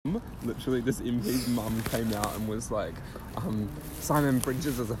literally this MP's mum came out and was like, Simon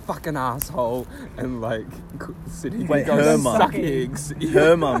Bridges is a fucking asshole, and like said he could go suck eggs.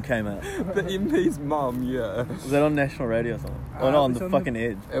 Her mum came out. The MP's mum, yeah. Was that on national radio or something? Or no, on the fucking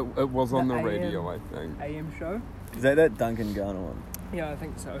Edge? It was on the radio, I think. AM show? Is that Duncan Garner one? Yeah, I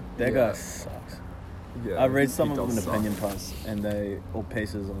think so. That guy sucks. Yeah, I read some of does them in suck. opinion posts, and or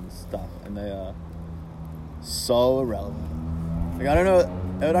pieces on stuff, and they are so irrelevant. Like I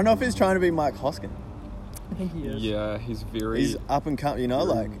don't know if he's trying to be Mike Hoskin. I think he is. Yeah, He's up and coming,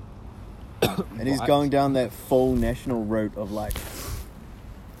 like, and he's going down that full national route of like,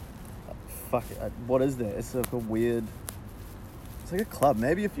 fuck it, what is that? It's like a weird. It's like a club.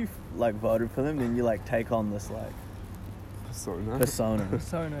 Maybe if you like voted for them, then you like take on this like persona.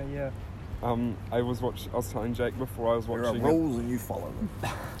 Persona, yeah. I was telling Jake before I was watching. There are rules and you follow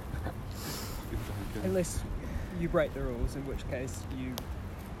them. Unless you break the rules, in which case you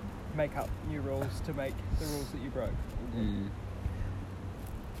make up new rules to make the rules that you broke.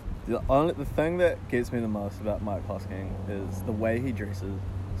 The thing that gets me the most about Mike Hosking is the way he dresses,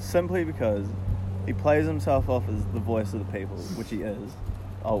 simply because he plays himself off as the voice of the people, which he is.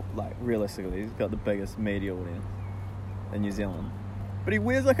 Oh, like realistically, he's got the biggest media audience in New Zealand, but he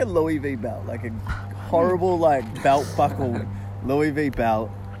wears like a Louis V belt, like a horrible like belt buckle Louis V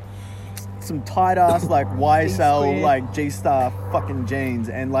belt, some tight ass like YSL like G-Star fucking jeans,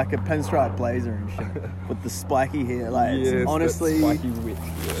 and like a pinstripe blazer and shit with the spiky hair. Like it's honestly spiky wet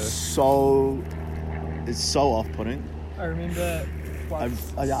hair. It's so off-putting. I remember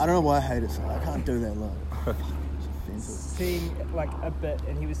once I don't know why I hate it so. I can't do that look. seeing like a bit,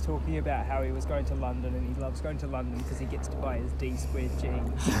 and he was talking about how he was going to London, and he loves going to London because he gets to buy his D-squared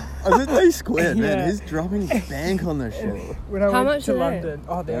jeans. Oh, is it D-squared, man? Yeah. He's dropping bank on this shit. When I How went much to are they?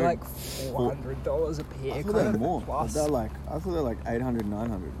 London, they're like $400 a pair. I thought they were more. Plus. I thought they're like 800,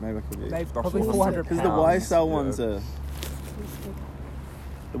 900. Maybe I could be. They're The probably horse- 400 Because the pounds. YSL ones are.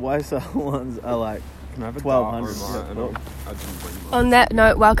 The YSL ones are like Can I have a 1200. dart, Omar? Yeah. I didn't bring mine. On that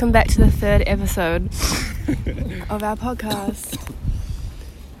note, welcome back to the third episode of our podcast.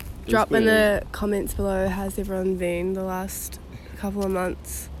 Drop in the comments below, how's everyone been the last couple of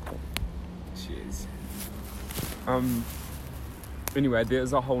months? Cheers. Anyway,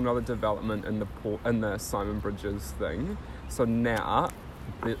 there's a whole nother development in the Simon Bridges thing. So now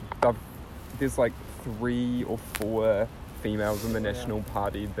there's like 3 or 4 females in the National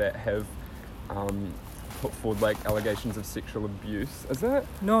Party that have put forward like allegations of sexual abuse. Is it?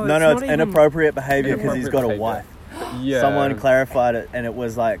 No, It's inappropriate behaviour because he's got a Inappropriate wife. Yeah. Someone clarified it, and it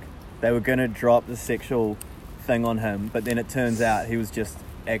was like they were going to drop the sexual thing on him, but then it turns out he was just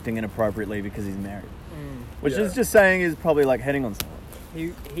acting inappropriately because he's married. Which is just saying he's probably like hitting on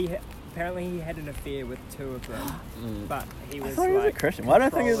someone. Apparently he had an affair with 2 of them, but he was I thought he was a Christian. Why do I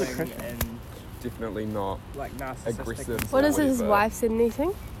think he was a controlling Christian? and Definitely not. like narcissistic. Aggressive. What is it, his Whatever. wife said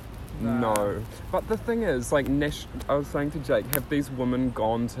anything? No. But the thing is, like, I was saying to Jake, have these women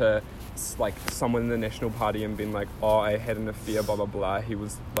gone to, like, someone in the National Party and been like, oh, I had an affair, blah, blah, blah. He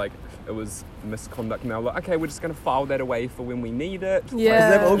was, like, it was misconduct. Now, like, okay, we're just going to file that away for when we need it.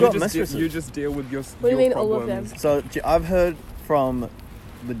 Yeah. They've all got You mistresses. just deal with your What do you mean, all of them? So I've heard from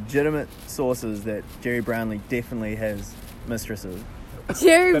legitimate sources that Jerry Brownlee definitely has mistresses.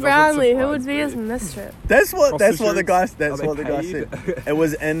 Jerry That doesn't Brownlee, who surprise would be me. his mistress? That's what the guy. Prostitutes? That's Are what they the guy paid? said. It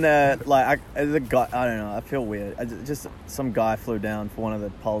was in as a guy. I don't know. I feel weird. Just some guy flew down for one of the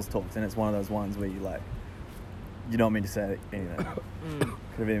polls talks, and it's one of those ones where you don't mean to say anything. Could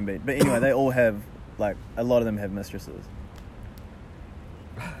have even been. But anyway, they all have a lot of them have mistresses.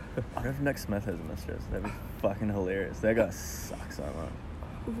 I wonder if Nick Smith has a mistress. That'd be fucking hilarious. That guy sucks so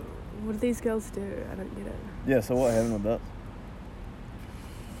much. What do these girls do? I don't get it. Yeah. So what happened with that?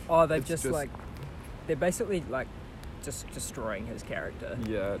 Oh, they've It's just just- like they're basically like just destroying his character.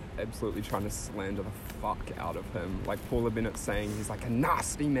 Yeah, absolutely trying to slander the fuck out of him. Like Paula Bennett saying he's like a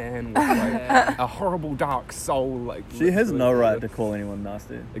nasty man with like a horrible dark soul. Like She has no literally. right to call anyone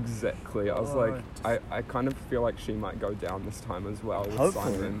nasty. Exactly. I was I kind of feel like she might go down this time as well with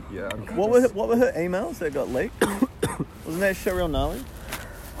Hopefully. Simon. Yeah. What were her emails that got leaked? Wasn't that shit real gnarly?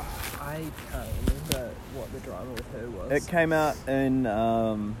 I can't remember what the drama with her was. It came out in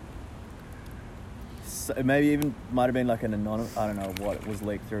maybe even might have been like an anonymous. I don't know what it was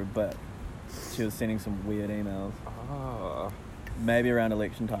leaked through, but she was sending some weird emails. Maybe around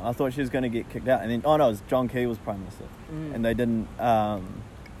election time. I thought she was going to get kicked out, and then it was John Key was Prime Minister, and they didn't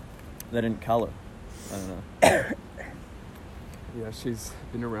colour. I don't know. Yeah, she's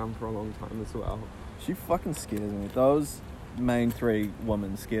been around for a long time as well. She fucking scares me. Those main 3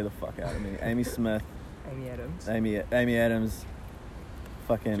 women scare the fuck out of me. Amy Smith, Amy Adams. Amy Adams,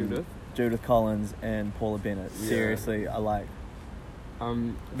 fucking Judith Collins and Paula Bennett. Yeah. Seriously, I like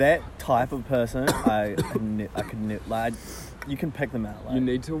Um, that type of person. I could like, you can pick them out. Like, you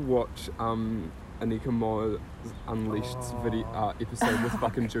need to watch Anika Moa's Unleashed's episode with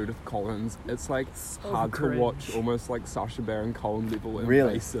fucking Judith Collins. It's like hard cringe. to watch, almost like Sacha Baron Cohen level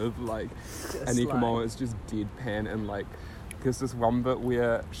Really? invasive. Like Just Anika like- Moa is just deadpan, and like there's this one bit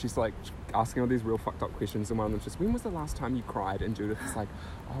where she's like asking all these real fucked up questions, and one of them's just, when was the last time you cried? And Judith is like,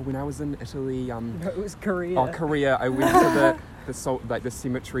 oh, when I was in Italy. No, it was Korea. Oh, Korea. I went to the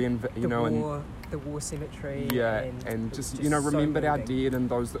cemetery and The war cemetery. yeah, and and it was just so remembered our moving. dead and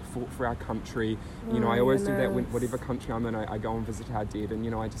those that fought for our country. Oh I my always do that goodness. whatever country I'm in, I go and visit our dead,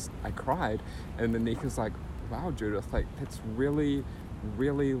 and I cried. And then Nika's like, wow, Judith, like that's really,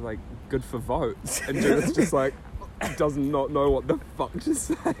 really like good for votes. And Judith's just like does not know what the fuck to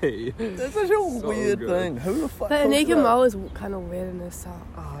say. That's such a So weird good. thing. Who the fuck? But talks Anika about- Moa is kind of weird in herself.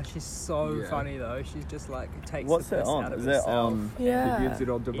 Oh, she's so Yeah. funny though. She's just like takes What's the that piss on? out of Is that herself on? Yeah. The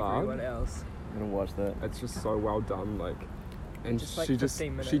Yedzid and everyone Debug. else. I'm gonna watch that. It's just so well done, like, and Just like she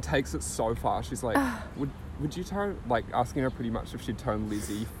 15 minutes. she takes it so far. She's like, would you turn, like, asking her pretty much if she'd turn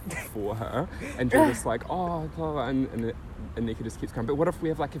Lizzie for her, and Judith's like, oh, blah, blah, and Nika just keeps going, but what if we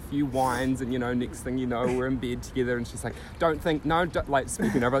have like a few wines and next thing you know we're in bed together, and she's like, don't, like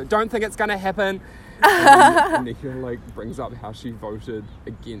speaking over, don't think it's gonna happen. And Nika like brings up how she voted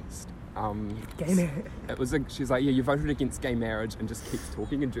against Gay marriage. she's like, yeah, you voted against gay marriage, and just keeps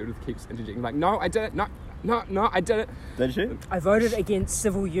talking, and Judith keeps interjecting like, no, I didn't, no, I didn't. Did she? I voted against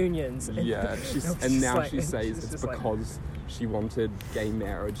civil unions. Yeah, It's and now just she like- says it's it's just like- because she wanted gay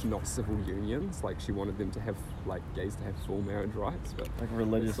marriage, not civil unions. Like she wanted them to have, like, gays to have full marriage rights, but Like it's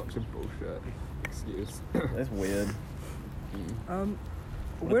religious. such a bullshit excuse. That's weird. Word on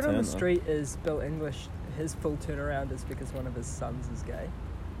the turn, though. street is Bill English. His full turnaround is because one of his sons is gay.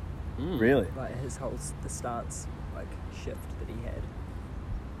 Really? Like his whole the stance like shift that he had.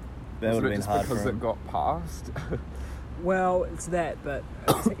 That would have been just hard because for it him. got passed. Well, it's that, but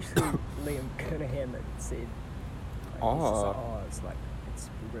it's actually Liam Kernahan that said. Like, he's just like, it's like it's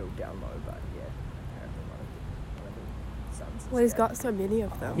real down low, but yeah, apparently one of the sons. is Well, he's gay. got so many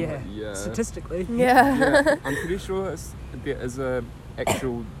of them. Yeah, Yeah. statistically. Yeah. Yeah, I'm pretty sure there is a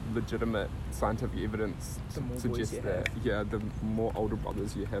actual legitimate scientific evidence The more to boys suggest you that. have. Yeah, the more older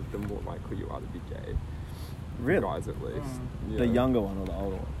brothers you have, the more likely you are to be gay. Really? Guys, at least. Yeah. The younger one or the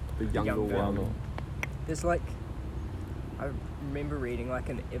older one? the younger younger. one. There's like, I remember reading like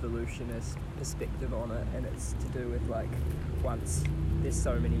an evolutionist perspective on it, and it's to do with like once there's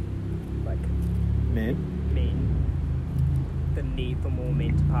so many like Men? men, the need for more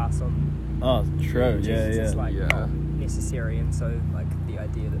men to pass on Oh, true. Yeah, genes is yeah. like Yeah. not necessary, and so like the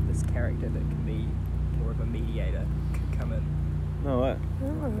idea that this character that can be more of a mediator could come in, No way.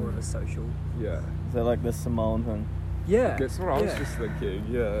 more of a social. Yeah. Is that like the Samoan thing? Yeah, That's what I was yeah. just thinking,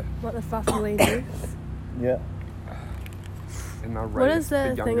 yeah. What the fuck will he do? Yeah. And I What is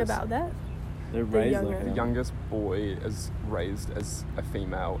the thing youngest- about that? They're The raised younger- like The that. youngest boy is raised as a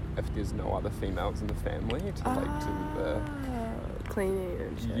female if there's no other females in the family to do Cleaning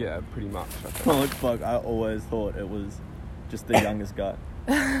and the shit. yeah, pretty much. I think. Oh fuck! I always thought it was just the youngest guy.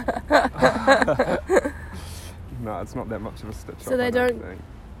 No, it's not that much of a stitch So up, they I don't- think.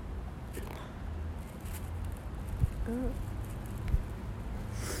 Oh.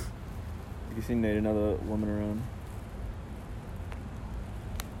 I guess you need another woman around.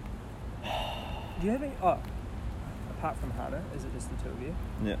 Do you have any? Oh, apart from Hannah, is it just the two of you?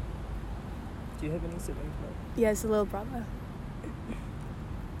 Yeah. Do you have any siblings? No. Yeah, it's a little brother.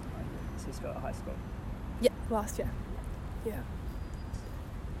 So he's got a high school. Yeah, last year. Yeah.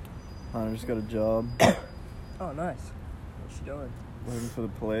 I just got a job Oh, nice. What's she doing? working for the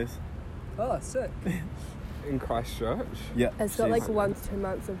police. Oh, sick. In Christchurch. Yeah. It's got like She's- 1 to 2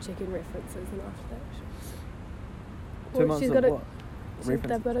 months of checking references, and after that, 2 months she's of got what? Reference.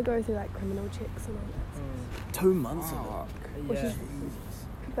 they've got to go through like criminal checks and all that. 2 months of Fuck. Well, Yeah.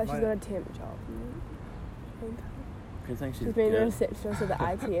 But she's My- got a temp job. it. Good thing She's been a good. receptionist at the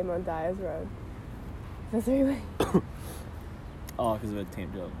ITM on Dyers Road for 3 weeks. Oh, because of a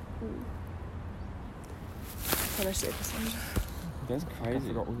temp job. Finished the episode. That's crazy. I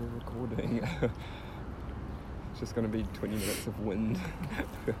forgot we were recording. It's just going to be 20 minutes of wind.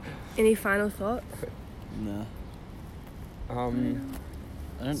 Any final thoughts? No.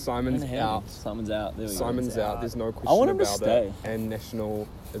 Simon's out. Simon's out. There we Simon's go. out. There's no question I want him to about stay. it. And National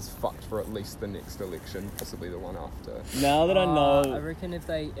is fucked for at least the next election, possibly the one after. go. Now that I I know, reckon if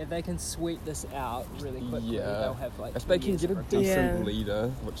they can sweep this out really quickly, Yeah. they'll have like. If 2 they can years get a of rotation. decent Yeah. leader,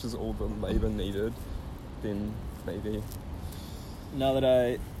 which is all the Labour needed, then maybe. now that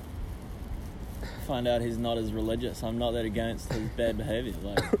I find out he's not as religious. I'm not that against his bad behaviour.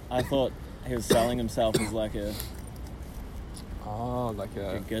 Like, I thought he was selling himself as like a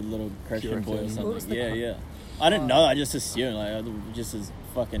good little Christian boy or Puritan. What was something. the Yeah. I didn't know. I just assumed just his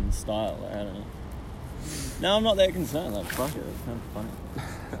fucking style. Like, I don't know. No, I'm not that concerned. Like, fuck it. It's kind of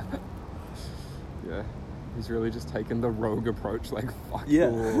funny. Yeah. He's really just taken the rogue approach, like, fuck Yeah.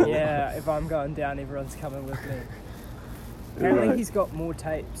 all. Yeah, if I'm going down, everyone's coming with me. Apparently Right. he's got more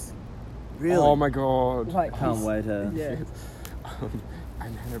tapes. Really? Oh my god. Like, Can't wait to. yeah.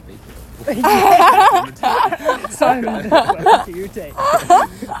 I'm Hannah Baker. Simon, to your tape.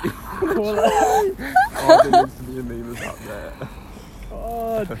 Call it. Oh, there needs to be a meme about that.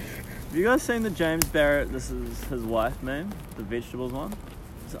 God. Have you guys seen the James Barrett, this is his wife meme? The vegetables one?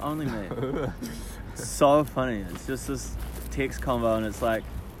 It's the only meme. It's so funny. It's just this text convo and it's like,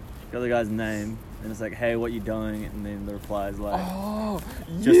 got the guy's name and it's like, hey, what you doing? And then the reply is like, Oh,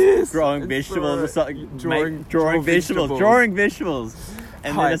 just yes! growing It's vegetables or the- something. Drawing Drawing vegetables. Drawing vegetables.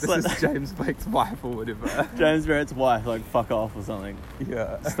 And Hi, then it's this like, is James Blake's wife or whatever. James Barrett's wife, like, fuck off or something.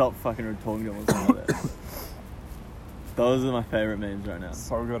 Yeah. Stop fucking talking to him or something like that. Those are my favourite memes right now.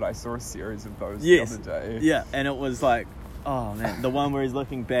 So good. I saw a series of those Yes. the other day. Yeah, and it was like, oh man, the one where he's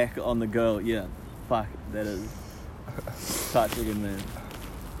looking back on the girl. Yeah, fuck, that is such a good meme.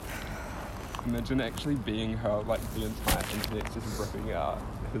 Imagine actually being her, like, the entire internet just ripping out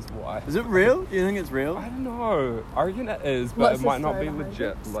his wife. Is it real? Do you think it's real? I don't know. I reckon it is, but What's it the might not story be behind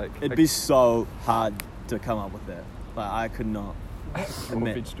legit. it? Like, It'd be so hard to come up with that. Like, I could not. raw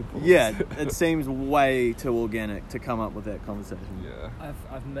admit- vegetables. Yeah, it seems way too organic to come up with that conversation. Yeah.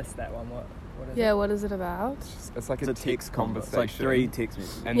 I've missed that one. What is Yeah, it? what is it about? It's like It's a a text conversation. It's conversation. like 3 text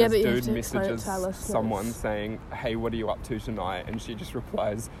messages. And Yeah, this but you have dude to explain it messages to our listeners. someone saying, hey, what are you up to tonight? And she just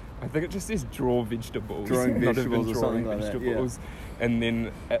replies, I think it just says draw vegetables. Drawing not vegetables even or drawing something like that, yeah. vegetables. And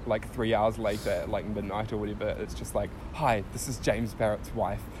then at like 3 hours later, at like midnight or whatever, it's just like, hi, this is James Barrett's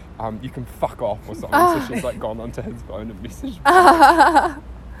wife. You can fuck off or something. So she's like gone onto his phone and messaged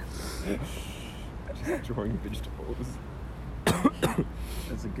just drawing vegetables.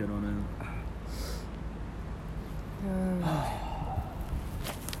 That's a good one. Alright.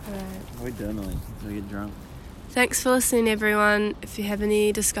 We're journaling. So we get drunk. Thanks for listening, everyone. If you have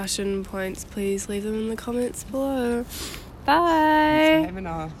any discussion points, please leave them in the comments below. Bye.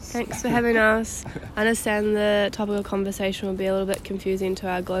 Thanks for having us. I understand the topic of conversation will be a little bit confusing to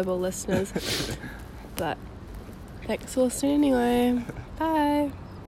our global listeners, but thanks for listening anyway. Bye.